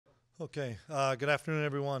Okay. Good afternoon,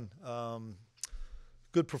 everyone.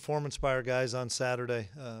 Good performance by our guys on Saturday.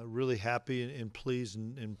 Really happy and pleased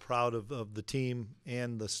and proud of the team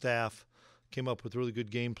and the staff. Came up with really good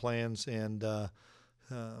game plans and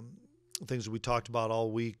things that we talked about all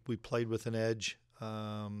week. We played with an edge.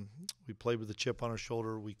 We played with a chip on our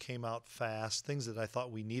shoulder. We came out fast. Things that I thought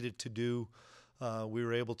we needed to do, we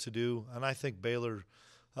were able to do. And I think Baylor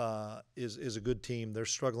is a good team. They're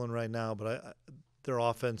struggling right now, but their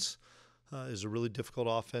offense is a really difficult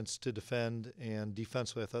offense to defend, and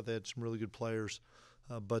defensively I thought they had some really good players.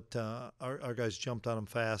 But our guys jumped on them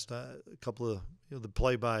fast. A couple of the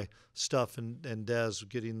play-by stuff and Dez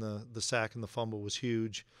getting the sack and the fumble was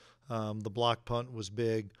huge. The block punt was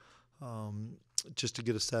big, just to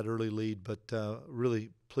get us that early lead. But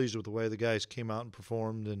really pleased with the way the guys came out and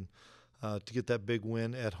performed, and to get that big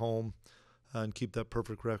win at home and keep that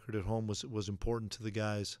perfect record at home was important to the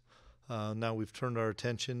guys. Now we've turned our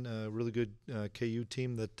attention, a really good KU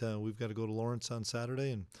team that we've got to go to Lawrence on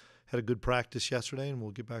Saturday, and had a good practice yesterday, and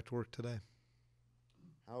we'll get back to work today.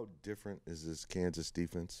 How different is this Kansas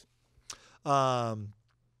defense? From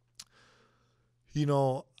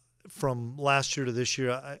last year to this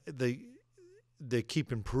year, they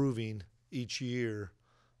keep improving each year,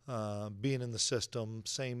 being in the system,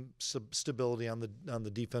 same stability on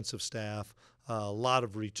the defensive staff. A lot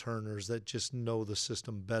of returners that just know the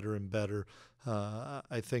system better and better.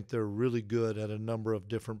 I think they're really good at a number of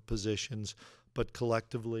different positions, but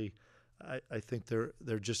collectively, I think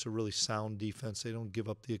they're just a really sound defense. They don't give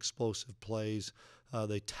up the explosive plays.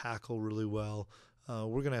 They tackle really well.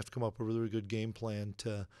 We're going to have to come up with a really good game plan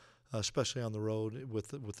to, especially on the road with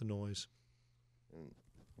the noise.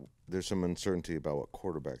 There's some uncertainty about what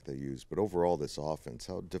quarterback they use, but overall, this offense,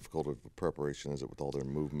 how difficult of a preparation is it with all their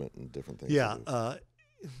movement and different things? Yeah,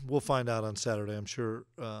 we'll find out on Saturday, I'm sure,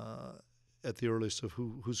 at the earliest of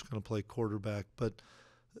who's going to play quarterback. But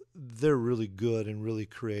they're really good and really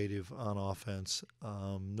creative on offense.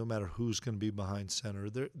 No matter who's going to be behind center,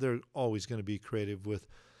 they're always going to be creative with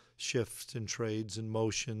shifts and trades and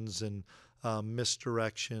motions and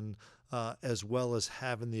misdirection, as well as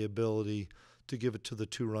having the ability to give it to the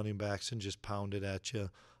two running backs and just pound it at you.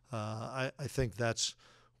 I think that's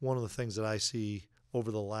one of the things that I see over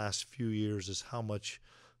the last few years is how much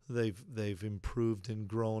they've improved and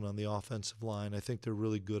grown on the offensive line. I think they're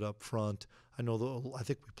really good up front. I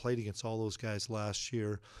think we played against all those guys last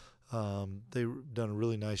year. They've done a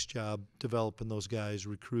really nice job developing those guys,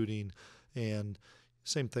 recruiting, and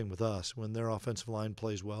same thing with us. When their offensive line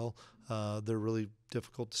plays well, they're really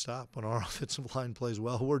difficult to stop. When our offensive line plays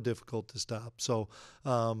well, we're difficult to stop. So,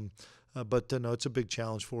 but no, it's a big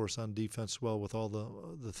challenge for us on defense as well with all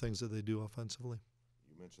the things that they do offensively.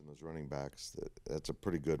 You mentioned those running backs. That's a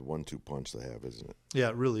pretty good 1-2 punch they have, isn't it? Yeah,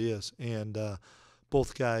 it really is. And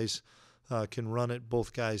both guys can run it.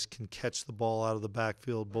 Both guys can catch the ball out of the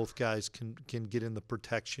backfield. Both guys can get in the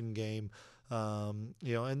protection game. And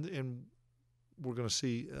we're going to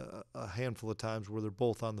see a handful of times where they're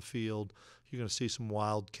both on the field. You're going to see some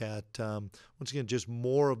Wildcat. Once again, just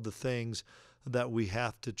more of the things that we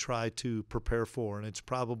have to try to prepare for. And it's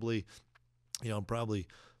probably, I'm probably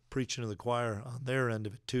preaching to the choir on their end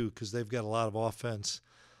of it too, because they've got a lot of offense.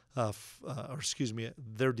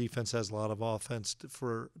 Their defense has a lot of offense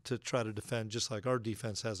to try to defend, just like our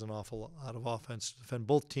defense has an awful lot of offense to defend.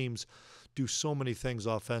 Both teams do so many things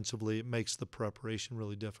offensively, it makes the preparation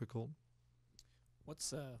really difficult.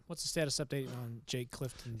 What's the status update on Jake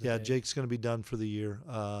Clifton today? Yeah, Jake's going to be done for the year.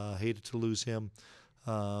 Hated to lose him,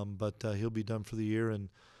 but he'll be done for the year. And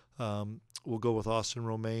we'll go with Austin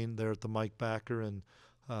Romaine there at the Mike Backer. And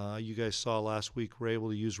you guys saw last week we're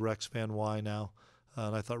able to use Rex Van Wy now.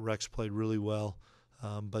 And I thought Rex played really well.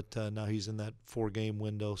 But now he's in that 4-game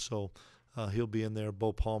window, so he'll be in there.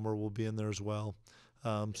 Bo Palmer will be in there as well.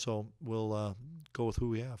 So we'll go with who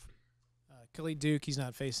we have. Khalid Duke, he's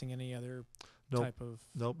not facing any other type of...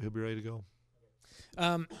 Nope, he'll be ready to go.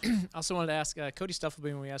 Also wanted to ask Cody Stuffleby,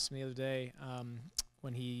 when we asked him the other day,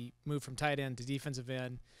 when he moved from tight end to defensive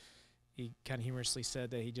end, he kind of humorously said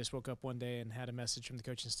that he just woke up one day and had a message from the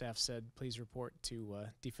coaching staff said, please report to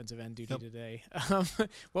defensive end duty today.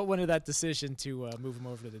 What went into that decision to move him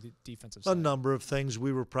over to the defensive side? A number of things.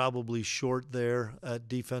 We were probably short there at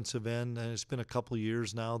defensive end, and it's been a couple of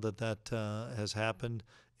years now that has happened.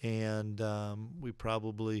 And we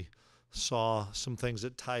probably saw some things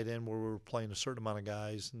at tight end where we were playing a certain amount of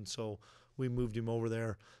guys, and so we moved him over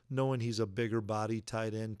there, knowing he's a bigger body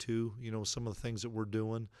tight end too. Some of the things that we're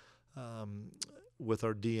doing with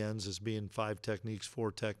our DNs as being 5 techniques,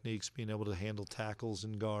 4 techniques, being able to handle tackles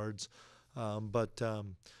and guards. But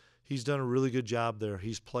he's done a really good job there.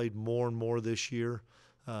 He's played more and more this year.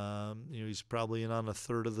 He's probably in on a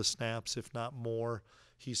third of the snaps, if not more.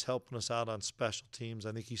 He's helping us out on special teams.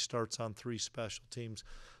 I think he starts on 3 special teams.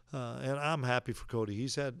 And I'm happy for Cody.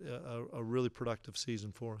 He's had a really productive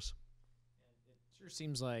season for us. It sure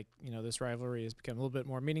seems like, this rivalry has become a little bit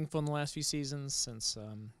more meaningful in the last few seasons since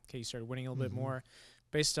KU started winning a little bit more.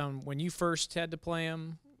 Based on when you first had to play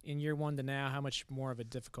him in year 1 to now, how much more of a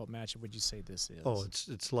difficult matchup would you say this is? Oh,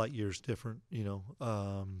 it's light years different,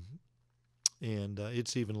 and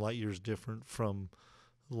it's even light years different from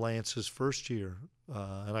Lance's first year.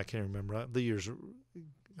 And I can't remember. The years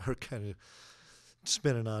are kind of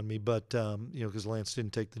spinning on me, but, because Lance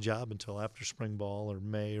didn't take the job until after spring ball or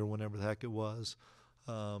May or whenever the heck it was.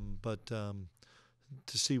 But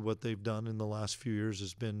to see what they've done in the last few years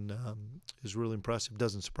is really impressive.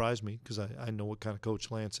 Doesn't surprise me because I know what kind of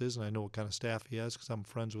coach Lance is, and I know what kind of staff he has because I'm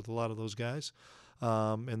friends with a lot of those guys.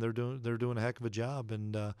 And they're doing a heck of a job.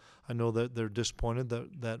 And I know that they're disappointed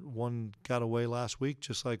that one got away last week,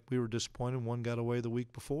 just like we were disappointed one got away the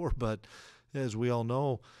week before. But as we all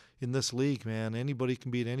know, in this league, man, anybody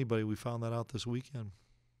can beat anybody. We found that out this weekend.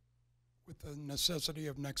 With the necessity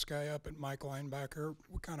of next guy up at Mike linebacker,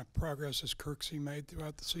 what kind of progress has Kirksey made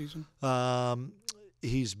throughout the season?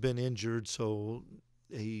 He's been injured, so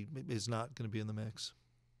he is not going to be in the mix.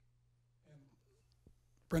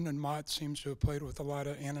 Brendan Mott seems to have played with a lot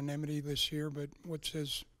of anonymity this year, but what's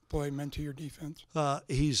his play meant to your defense?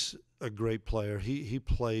 He's a great player. He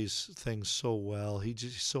plays things so well. He's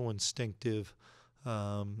just so instinctive.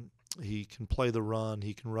 He can play the run.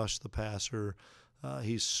 He can rush the passer.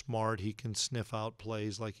 He's smart. He can sniff out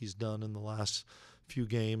plays like he's done in the last few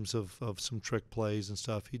games of some trick plays and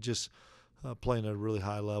stuff. He just playing at a really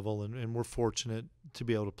high level, and we're fortunate to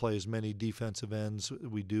be able to play as many defensive ends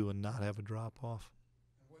we do and not have a drop-off.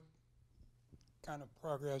 What kind of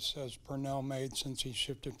progress has Purnell made since he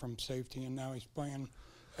shifted from safety and now he's playing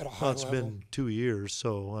at a high level? It's been 2 years,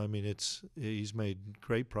 so, he's made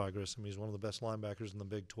great progress. He's one of the best linebackers in the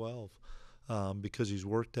Big 12. Because he's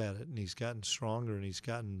worked at it and he's gotten stronger and he's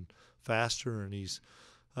gotten faster and he's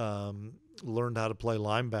learned how to play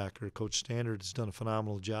linebacker. Coach Standard has done a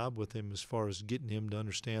phenomenal job with him as far as getting him to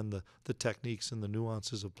understand the techniques and the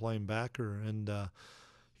nuances of playing backer. And,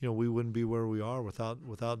 we wouldn't be where we are without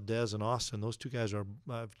Dez and Austin. Those 2 guys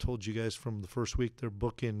I've told you guys from the first week, they're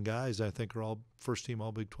bookend guys. I think are all first-team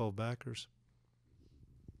All Big 12 backers.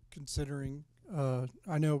 Considering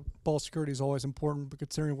I know ball security is always important, but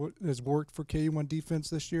considering what has worked for KU1 defense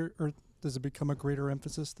this year, or does it become a greater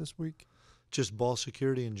emphasis this week? Just ball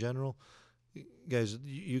security in general. Guys,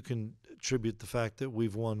 you can attribute the fact that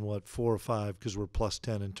we've won, 4 or 5 because we're plus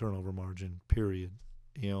 10 in turnover margin, period.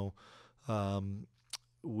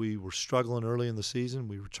 We were struggling early in the season.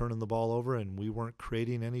 We were turning the ball over, and we weren't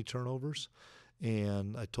creating any turnovers.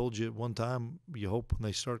 And I told you at one time, you hope when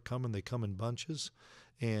they start coming, they come in bunches.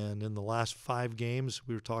 And in the last 5 games,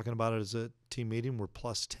 we were talking about it as a team meeting, we're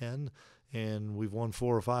plus 10, and we've won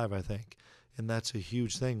 4 or 5, I think. And that's a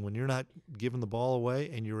huge thing. When you're not giving the ball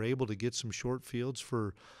away and you're able to get some short fields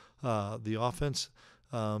for the offense,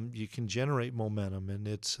 you can generate momentum. And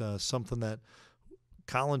it's something that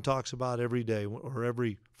Colin talks about every day or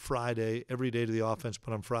every Friday, every day to the offense,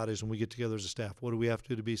 but on Fridays when we get together as a staff, what do we have to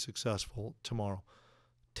do to be successful tomorrow?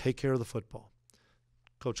 Take care of the football.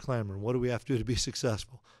 Coach Klieman, what do we have to do to be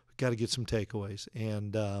successful? We've got to get some takeaways.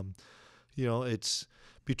 And, it's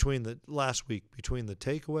between the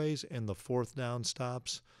takeaways and the 4th down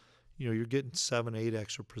stops, you're getting 7, 8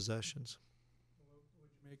 extra possessions. What would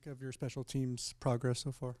you make of your special teams progress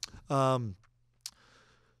so far?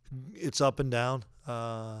 It's up and down.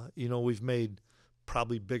 We've made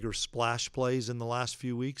probably bigger splash plays in the last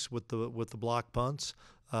few weeks with the block punts.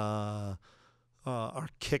 Our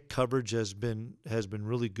kick coverage has been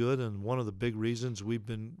really good, and one of the big reasons we've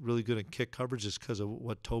been really good at kick coverage is because of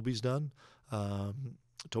what Toby's done.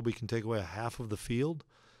 Toby can take away a half of the field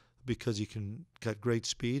because he got great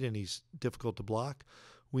speed and he's difficult to block.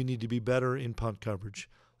 We need to be better in punt coverage,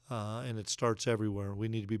 and it starts everywhere. We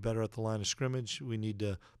need to be better at the line of scrimmage. We need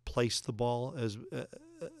to place the ball as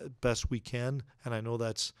best we can, and I know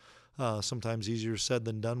that's sometimes easier said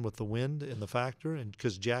than done with the wind and the factor, and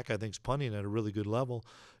because Jack, I think, is punting at a really good level.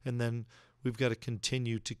 And then we've got to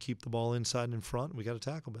continue to keep the ball inside and in front, and we got to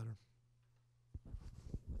tackle better.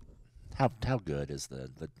 How good is the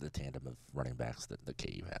tandem of running backs that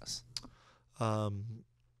KU has?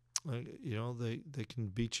 They can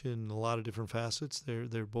beat you in a lot of different facets.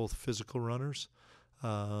 They're both physical runners.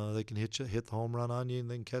 They can hit the home run on you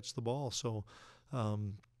and then catch the ball. So,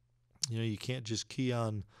 you can't just key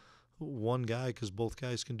on one guy because both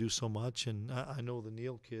guys can do so much. And I know the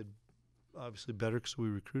Neal kid obviously better because we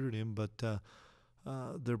recruited him, but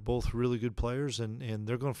they're both really good players, and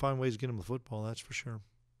they're going to find ways to get them the football. That's for sure.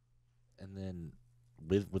 And then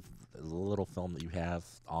with the little film that you have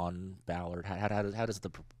on Ballard, how does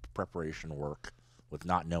the preparation work with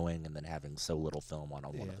not knowing and then having so little film on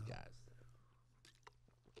one of the guys?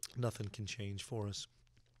 Nothing can change for us.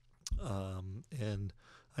 And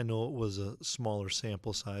I know it was a smaller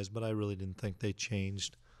sample size, but I really didn't think they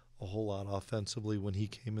changed a whole lot offensively when he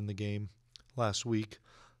came in the game last week.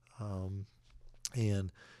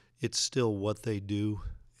 And it's still what they do,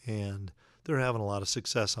 and they're having a lot of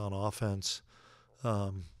success on offense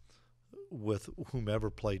with whomever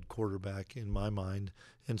played quarterback in my mind.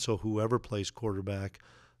 And so whoever plays quarterback,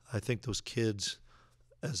 I think those kids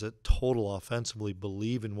as a total offensively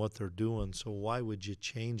believe in what they're doing. So why would you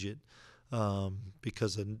change it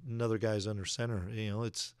because another guy's under center?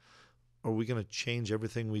 Are we going to change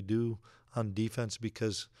everything we do on defense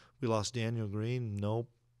because we lost Daniel Green? Nope.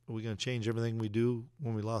 Are we going to change everything we do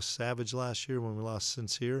when we lost Savage last year, when we lost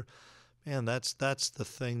Sincere? Man, that's the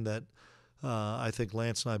thing that I think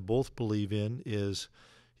Lance and I both believe in is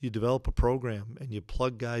you develop a program and you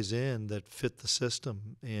plug guys in that fit the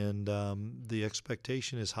system. And the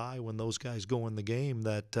expectation is high when those guys go in the game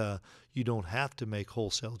that you don't have to make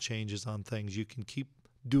wholesale changes on things. You can keep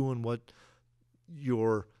doing what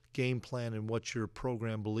your game plan and what your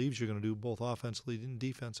program believes you're going to do both offensively and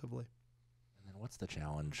defensively. And then what's the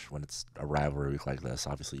challenge when it's a rivalry week like this?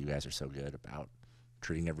 Obviously, you guys are so good about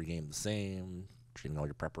treating every game the same, treating all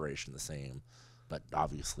your preparation the same, but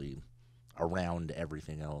obviously around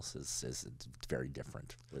everything else is it's very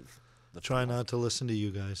different. Try not to listen to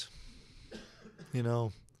you guys.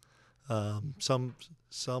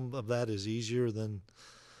 Some of that is easier than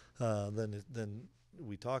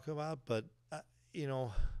we talk about, but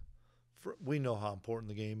we know how important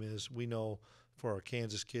the game is. We know for our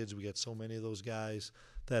Kansas kids, we got so many of those guys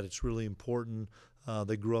that it's really important.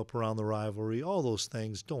 They grew up around the rivalry. All those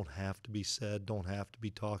things don't have to be said, don't have to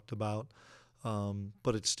be talked about.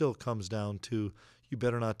 But it still comes down to you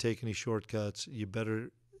better not take any shortcuts. You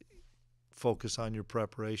better focus on your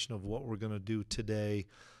preparation of what we're going to do today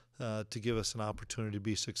to give us an opportunity to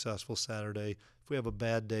be successful Saturday. If we have a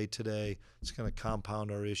bad day today, it's going to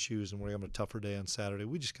compound our issues, and we're going to have a tougher day on Saturday.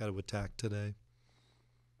 We just got to attack today.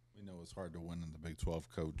 We know it's hard to win in the Big 12,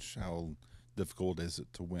 Coach. How difficult is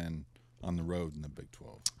it to win on the road in the Big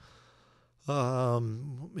 12?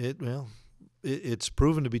 It's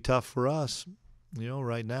proven to be tough for us.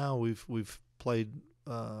 Right now we've played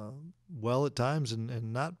well at times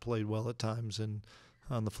and not played well at times. And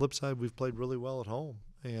on the flip side, we've played really well at home.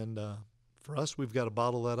 And for us, we've got to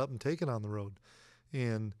bottle that up and take it on the road.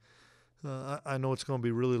 And I know it's going to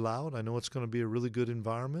be really loud. I know it's going to be a really good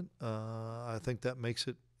environment. I think that makes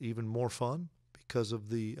it even more fun because of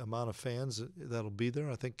the amount of fans that'll be there.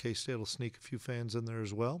 I think K-State will sneak a few fans in there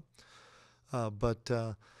as well. But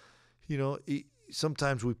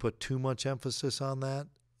sometimes we put too much emphasis on that,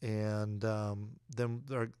 and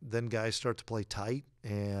then guys start to play tight,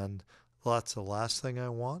 and that's the last thing I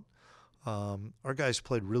want. Our guys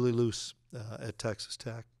played really loose at Texas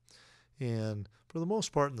Tech, and for the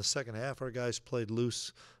most part in the second half, our guys played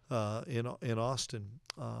loose in Austin,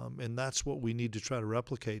 and that's what we need to try to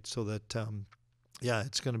replicate so that,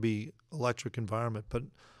 it's going to be electric environment, but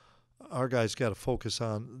our guys got to focus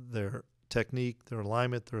on their technique, their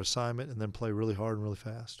alignment, their assignment, and then play really hard and really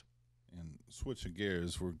fast. And switching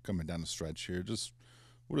gears, we're coming down the stretch here. Just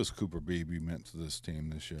what has Cooper Beebe meant to this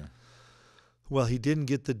team this year? Well, he didn't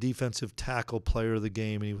get the defensive tackle player of the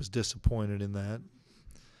game, and he was disappointed in that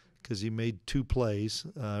because he made two plays,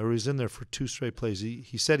 or he's in there for two straight plays.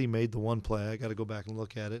 He said he made the one play. I got to go back and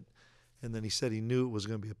look at it. And then he said he knew it was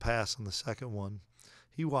going to be a pass on the second one.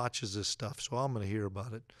 He watches this stuff, so I'm going to hear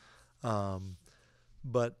about it.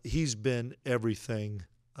 But he's been everything,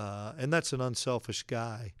 and that's an unselfish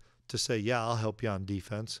guy to say, yeah, I'll help you on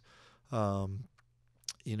defense. Whether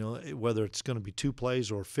it's going to be 2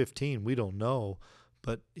 plays or 15, we don't know.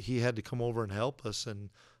 But he had to come over and help us, and,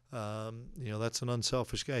 that's an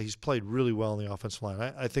unselfish guy. He's played really well in the offensive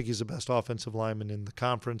line. I think he's the best offensive lineman in the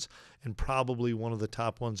conference and probably one of the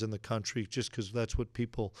top ones in the country just because that's what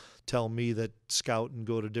people tell me that scout and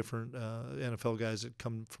go to different NFL guys that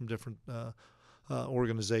come from different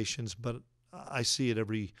organizations. But I see it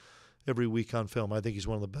every week on film. I think he's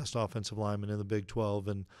one of the best offensive linemen in the Big 12.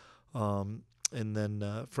 And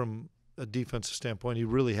then from a defensive standpoint, he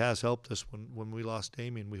really has helped us when we lost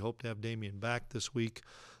Damian. We hope to have Damian back this week.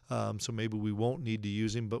 So maybe we won't need to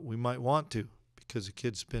use him, but we might want to because the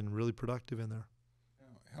kid's been really productive in there.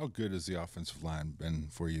 How good has the offensive line been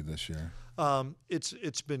for you this year?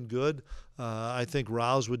 It's been good. I think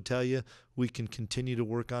Rouse would tell you we can continue to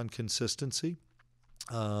work on consistency.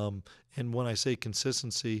 And when I say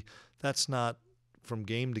consistency, that's not from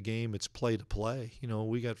game to game, it's play to play.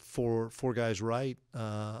 We got four guys right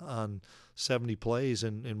on 70 plays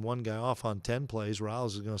and one guy off on 10 plays.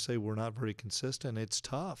 Riles is going to say we're not very consistent. It's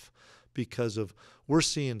tough because we're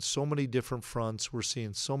seeing so many different fronts. We're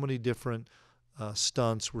seeing so many different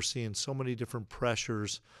stunts. We're seeing so many different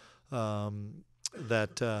pressures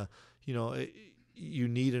that you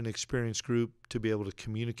need an experienced group to be able to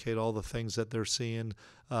communicate all the things that they're seeing,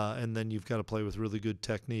 and then you've got to play with really good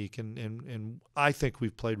technique. And I think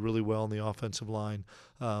we've played really well on the offensive line,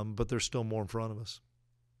 but there's still more in front of us.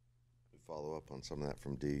 Follow up on some of that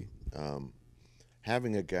from D.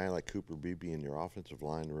 Having a guy like Cooper Beebe in your offensive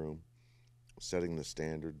line room, setting the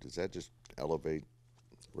standard, does that just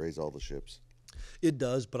raise all the ships? It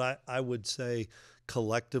does, but I would say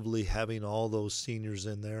collectively having all those seniors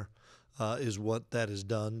in there is what that has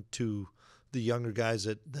done to the younger guys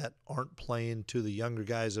that aren't playing, to the younger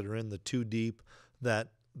guys that are in the too deep, that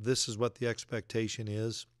this is what the expectation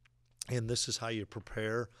is, and this is how you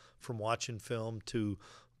prepare from watching film to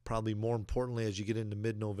probably more importantly as you get into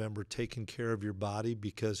mid-November, taking care of your body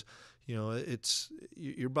because it's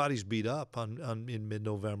your body's beat up in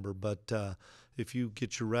mid-November, but if you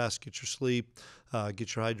get your rest, get your sleep,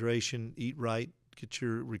 get your hydration, eat right, get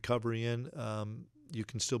your recovery in, you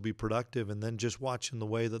can still be productive. And then just watching the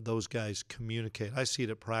way that those guys communicate. I see it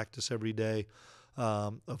at practice every day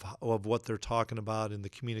of what they're talking about in the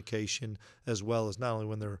communication, as well as not only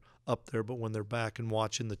when they're up there, but when they're back and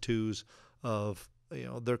watching the twos of,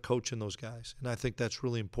 they're coaching those guys. And I think that's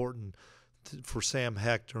really important for Sam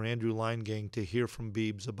Hecht or Andrew Leingang to hear from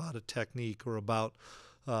Beebs about a technique or about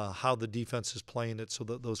how the defense is playing it so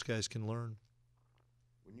that those guys can learn.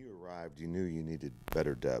 When you arrived, you knew you needed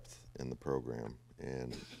better depth in the program.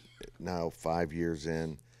 And now 5 years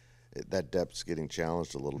in, that depth's getting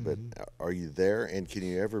challenged a little bit. Are you there, and can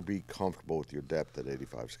you ever be comfortable with your depth at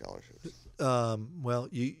 85 scholarships? Well,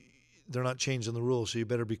 they're not changing the rules, so you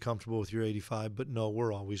better be comfortable with your 85. But no,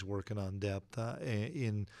 we're always working on depth.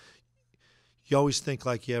 You always think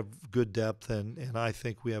like you have good depth, and I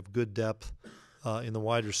think we have good depth in the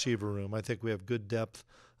wide receiver room. I think we have good depth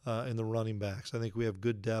in the running backs. I think we have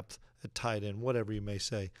good depth at tight end, whatever you may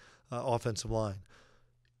say, offensive line.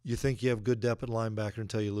 You think you have good depth at linebacker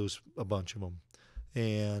until you lose a bunch of them.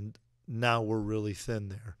 And now we're really thin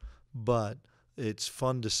there. But it's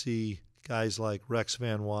fun to see guys like Rex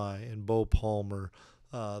Van Wy and Bo Palmer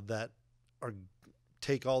that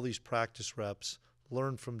take all these practice reps,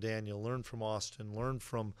 learn from Daniel, learn from Austin, learn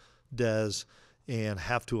from Dez, and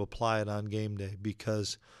have to apply it on game day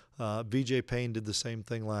because VJ Payne did the same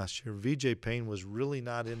thing last year. VJ Payne was really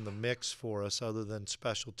not in the mix for us other than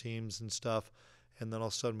special teams and stuff. And then all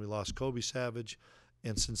of a sudden we lost Kobe Savage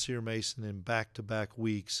and Sincere Mason in back-to-back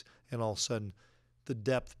weeks. And all of a sudden the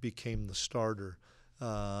depth became the starter.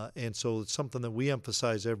 And so it's something that we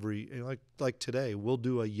emphasize like today. We'll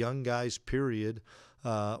do a young guys period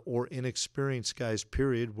or inexperienced guys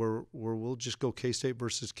period where we'll just go K-State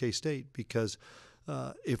versus K-State because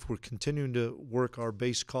if we're continuing to work our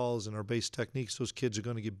base calls and our base techniques, those kids are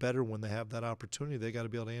going to get better when they have that opportunity. They got to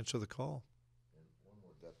be able to answer the call. And one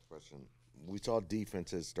more depth question. We saw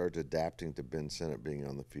defenses start adapting to Ben Sinnott being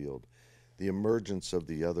on the field. The emergence of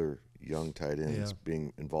the other young tight ends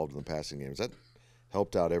being involved in the passing game, has that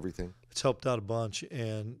helped out everything? It's helped out a bunch,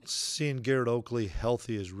 and seeing Garrett Oakley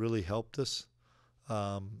healthy has really helped us.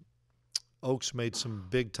 Oaks made some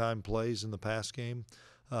big-time plays in the pass game.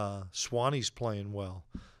 Swanee's playing well.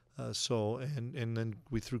 And then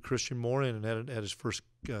we threw Christian Moore in and had his first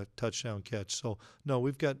touchdown catch. So no,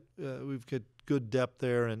 we've got good depth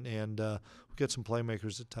there, and we've got some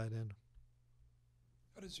playmakers at tight end.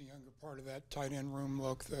 How does the younger part of that tight end room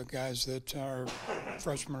look? The guys that are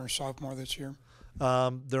freshman or sophomore this year.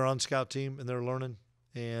 They're on scout team and they're learning,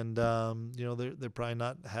 and they're probably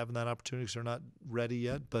not having that opportunity because they're not ready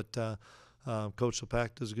yet. But Coach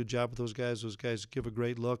Lepak does a good job with those guys. Those guys give a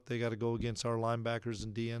great look. They got to go against our linebackers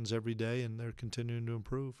and DNs every day, and they're continuing to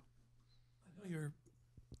improve. I know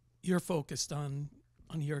you're focused on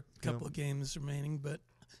your couple of games remaining, but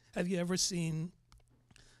have you ever seen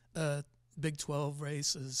a Big 12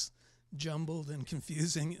 race as jumbled and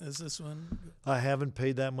confusing as this one? I haven't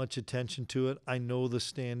paid that much attention to it. I know the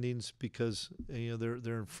standings because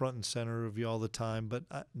they're in front and center of you all the time, but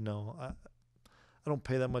I don't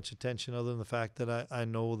pay that much attention other than the fact that I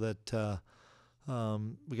know that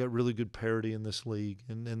we got really good parity in this league,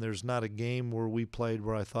 and there's not a game where we played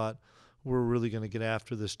where I thought we're really going to get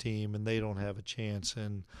after this team and they don't have a chance.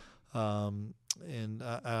 And And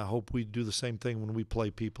I hope we do the same thing when we play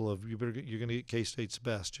people. You're going to get K-State's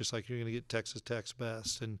best, just like you're going to get Texas Tech's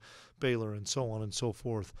best and Baylor and so on and so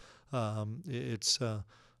forth. It's a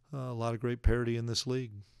lot of great parity in this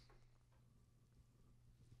league.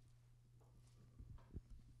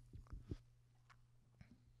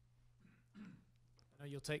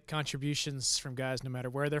 You'll take contributions from guys no matter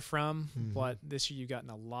where they're from, but this year you've gotten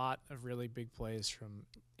a lot of really big plays from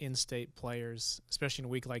in-state players, especially in a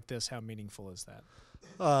week like this. How meaningful is that?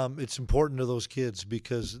 It's important to those kids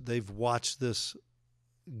because they've watched this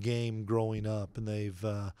game growing up, and they've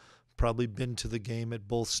probably been to the game at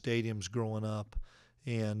both stadiums growing up.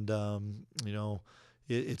 And,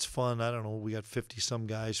 it's fun. I don't know, we got 50-some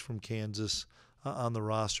guys from Kansas on the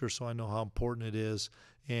roster, so I know how important it is.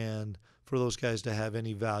 And for those guys to have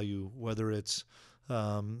any value, whether it's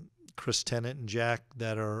Chris Tennant and Jack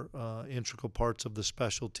that are integral parts of the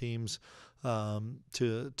special teams,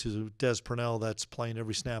 to Des Purnell that's playing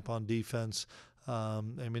every snap on defense.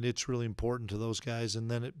 It's really important to those guys, and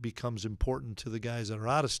then it becomes important to the guys that are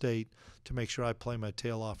out of state to make sure I play my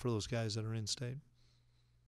tail off for those guys that are in state.